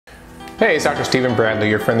Hey, it's Dr. Stephen Bradley,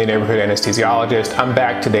 your friendly neighborhood anesthesiologist. I'm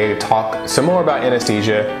back today to talk some more about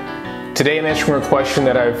anesthesia. Today I'm answering a question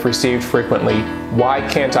that I've received frequently: why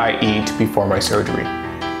can't I eat before my surgery?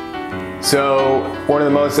 So one of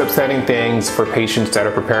the most upsetting things for patients that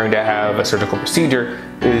are preparing to have a surgical procedure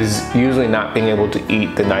is usually not being able to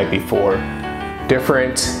eat the night before.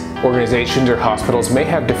 Different organizations or hospitals may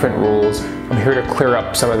have different rules. I'm here to clear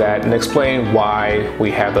up some of that and explain why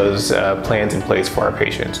we have those plans in place for our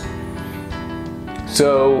patients.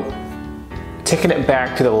 So, taking it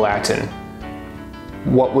back to the Latin,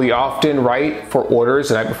 what we often write for orders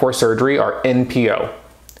the night before surgery are NPO.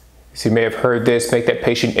 So you may have heard this: make that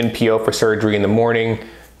patient NPO for surgery in the morning.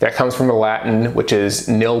 That comes from the Latin, which is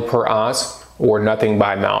nil per os, or nothing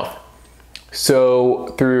by mouth.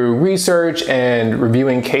 So through research and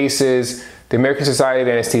reviewing cases, the American Society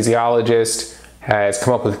of Anesthesiologists has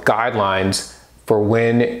come up with guidelines for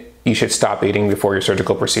when you should stop eating before your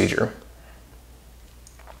surgical procedure.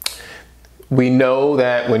 We know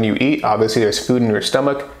that when you eat, obviously there's food in your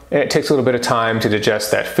stomach, and it takes a little bit of time to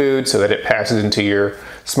digest that food so that it passes into your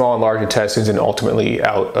small and large intestines and ultimately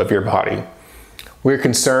out of your body. We're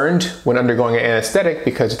concerned when undergoing an anesthetic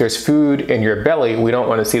because if there's food in your belly, we don't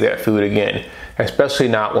want to see that food again, especially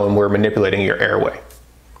not when we're manipulating your airway.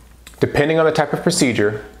 Depending on the type of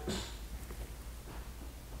procedure,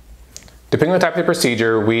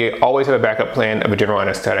 we always have a backup plan of a general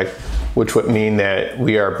anesthetic, which would mean that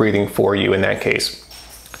we are breathing for you in that case.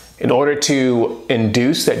 In order to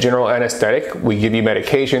induce that general anesthetic, we give you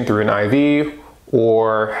medication through an IV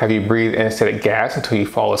or have you breathe anesthetic gas until you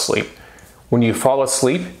fall asleep. When you fall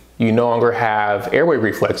asleep, you no longer have airway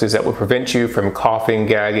reflexes that will prevent you from coughing,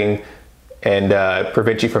 gagging, and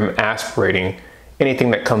prevent you from aspirating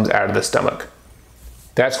anything that comes out of the stomach.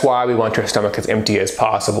 That's why we want your stomach as empty as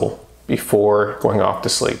possible before going off to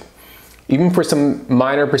sleep. Even for some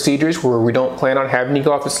minor procedures where we don't plan on having you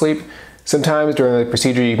go off to sleep, sometimes during the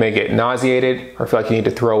procedure you may get nauseated or feel like you need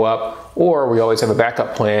to throw up, or we always have a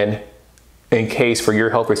backup plan in case for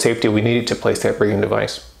your health or safety we needed to place that breathing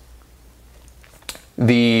device.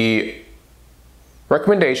 The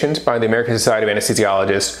recommendations by the American Society of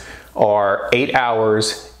Anesthesiologists are 8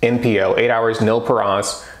 hours NPO, 8 hours nil per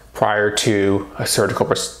os, prior to a surgical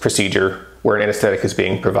procedure where an anesthetic is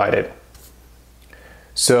being provided.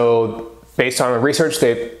 So based on the research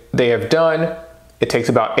they have done, it takes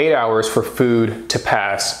about 8 hours for food to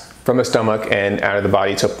pass from the stomach and out of the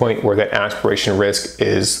body to a point where that aspiration risk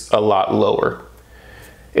is a lot lower.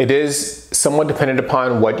 It is somewhat dependent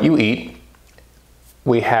upon what you eat.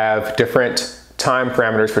 We have different time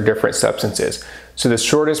parameters for different substances. So the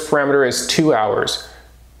shortest parameter is 2 hours.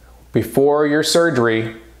 Before your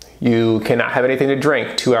surgery, you cannot have anything to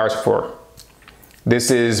drink 2 hours before.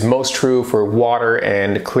 This is most true for water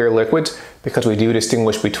and clear liquids because we do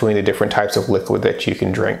distinguish between the different types of liquid that you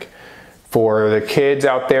can drink. For the kids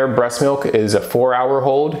out there, breast milk is a 4-hour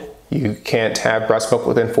hold. You can't have breast milk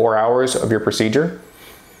within 4 hours of your procedure.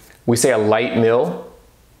 We say a light meal,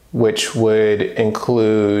 which would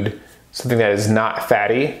include something that is not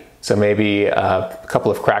fatty, so maybe a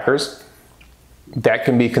couple of crackers. That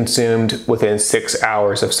can be consumed within 6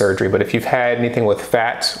 hours of surgery, but if you've had anything with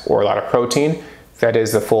fat or a lot of protein, that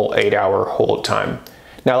is the full 8-hour hold time.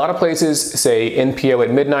 Now, a lot of places say NPO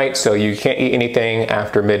at midnight, so you can't eat anything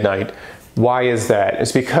after midnight. Why is that?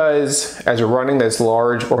 It's because as we're running this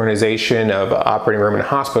large organization of operating room and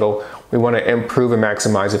hospital, we want to improve and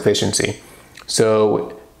maximize efficiency.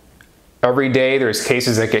 So every day there's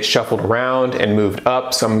cases that get shuffled around and moved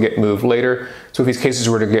up, some get moved later. So if these cases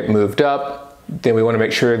were to get moved up, then we want to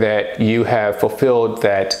make sure that you have fulfilled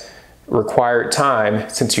that required time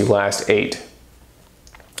since you last ate.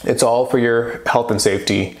 It's all for your health and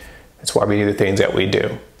safety. That's why we do the things that we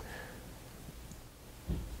do.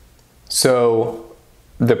 So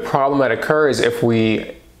the problem that occurs if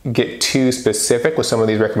we get too specific with some of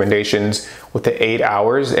these recommendations with the 8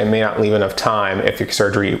 hours, it may not leave enough time if your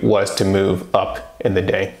surgery was to move up in the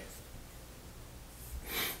day.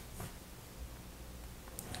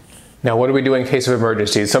 Now, what do we do in case of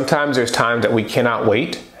emergencies? Sometimes there's times that we cannot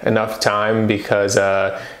wait enough time because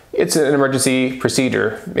it's an emergency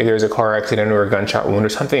procedure. Maybe there's a car accident or a gunshot wound or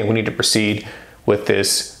something, and we need to proceed with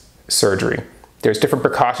this surgery. There's different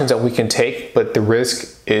precautions that we can take, but the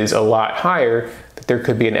risk is a lot higher that there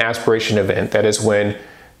could be an aspiration event. That is when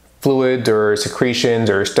fluids or secretions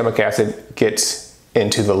or stomach acid gets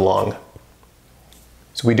into the lung.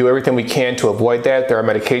 So we do everything we can to avoid that. There are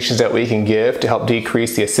medications that we can give to help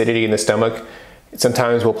decrease the acidity in the stomach.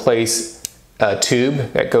 Sometimes we'll place a tube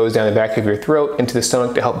that goes down the back of your throat into the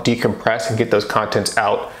stomach to help decompress and get those contents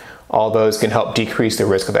out. All those can help decrease the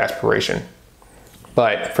risk of aspiration.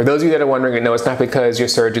 But for those of you that are wondering, no, it's not because your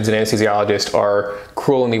surgeons and anesthesiologists are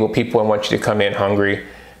cruel and evil people and want you to come in hungry.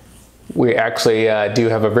 We actually do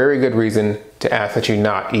have a very good reason to ask that you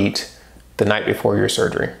not eat the night before your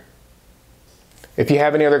surgery. If you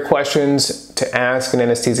have any other questions to ask an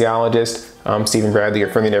anesthesiologist, I'm Stephen Bradley, your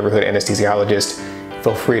friendly neighborhood anesthesiologist.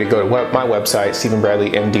 Feel free to go to my website,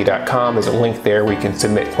 StephenBradleyMD.com. There's a link there where you can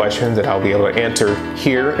submit questions that I'll be able to answer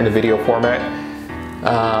here in a video format.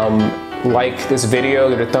 Like this video,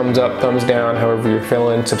 give it a thumbs up, thumbs down, however you're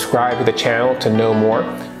feeling. Subscribe to the channel to know more.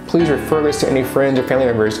 Please refer this to any friends or family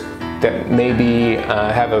members that maybe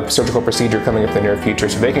have a surgical procedure coming up in the near future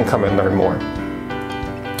so they can come and learn more.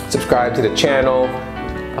 Subscribe to the channel.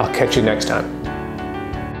 I'll catch you next time.